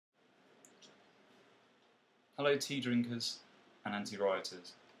Hello tea drinkers and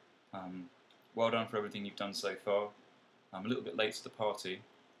anti-rioters. Well done for everything you've done so far. I'm a little bit late to the party,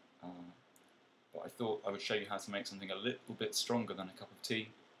 but I thought I would show you how to make something a little bit stronger than a cup of tea,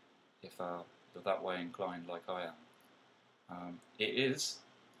 if you're that way inclined like I am. It is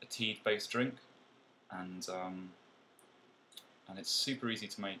a tea-based drink, and it's super easy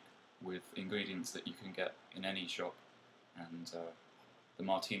to make with ingredients that you can get in any shop, and the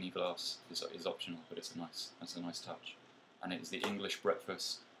martini glass is optional, but it's a nice touch. And it is the English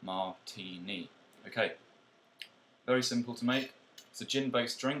breakfast martini. Okay, very simple to make. It's a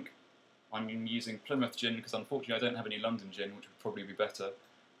gin-based drink. I'm using Plymouth gin because unfortunately I don't have any London gin, which would probably be better.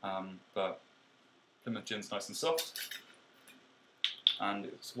 But Plymouth gin's nice and soft. And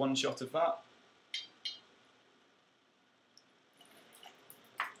it's one shot of that.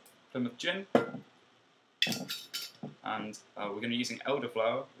 Plymouth gin. And we're going to be using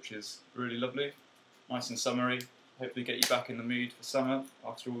elderflower, which is really lovely, nice and summery. Hopefully get you back in the mood for summer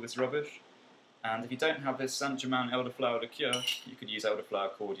after all this rubbish. And if you don't have this Saint-Germain elderflower liqueur, you could use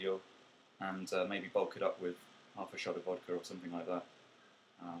elderflower cordial and maybe bulk it up with half a shot of vodka or something like that.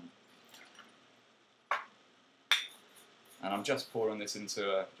 And I'm just pouring this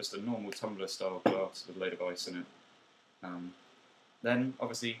into just a normal tumbler style glass with a load of ice in it. Then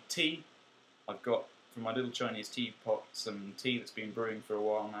obviously tea. I've got from my little Chinese teapot some tea that's been brewing for a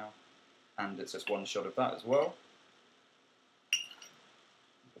while now, and it's just one shot of that as well.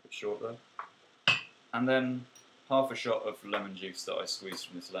 A bit short there. And then half a shot of lemon juice that I squeezed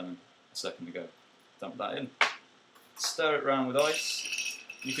from this lemon a second ago. Dump that in. Stir it around with ice.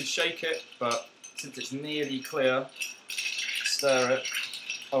 You could shake it, but since it's nearly clear, stir it.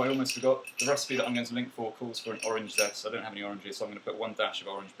 Oh, I almost forgot. The recipe that I'm going to link for calls for an orange zest. I don't have any oranges, so I'm going to put one dash of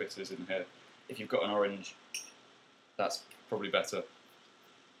orange bitters in here. If you've got an orange, that's probably better.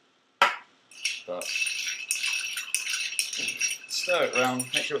 But stir it around,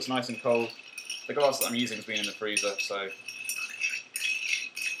 make sure it's nice and cold. The glass that I'm using has been in the freezer, so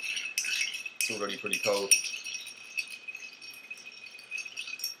it's already pretty cold.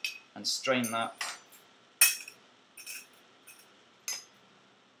 And strain that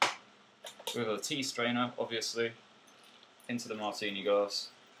with a tea strainer, obviously, into the martini glass.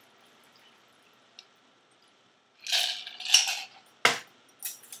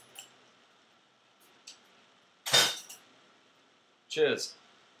 Cheers.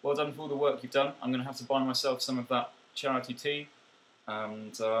 Well done for all the work you've done. I'm going to have to buy myself some of that charity tea.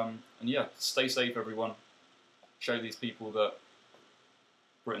 And yeah, stay safe everyone. Show these people that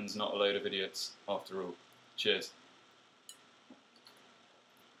Britain's not a load of idiots after all. Cheers.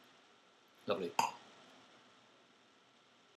 Lovely.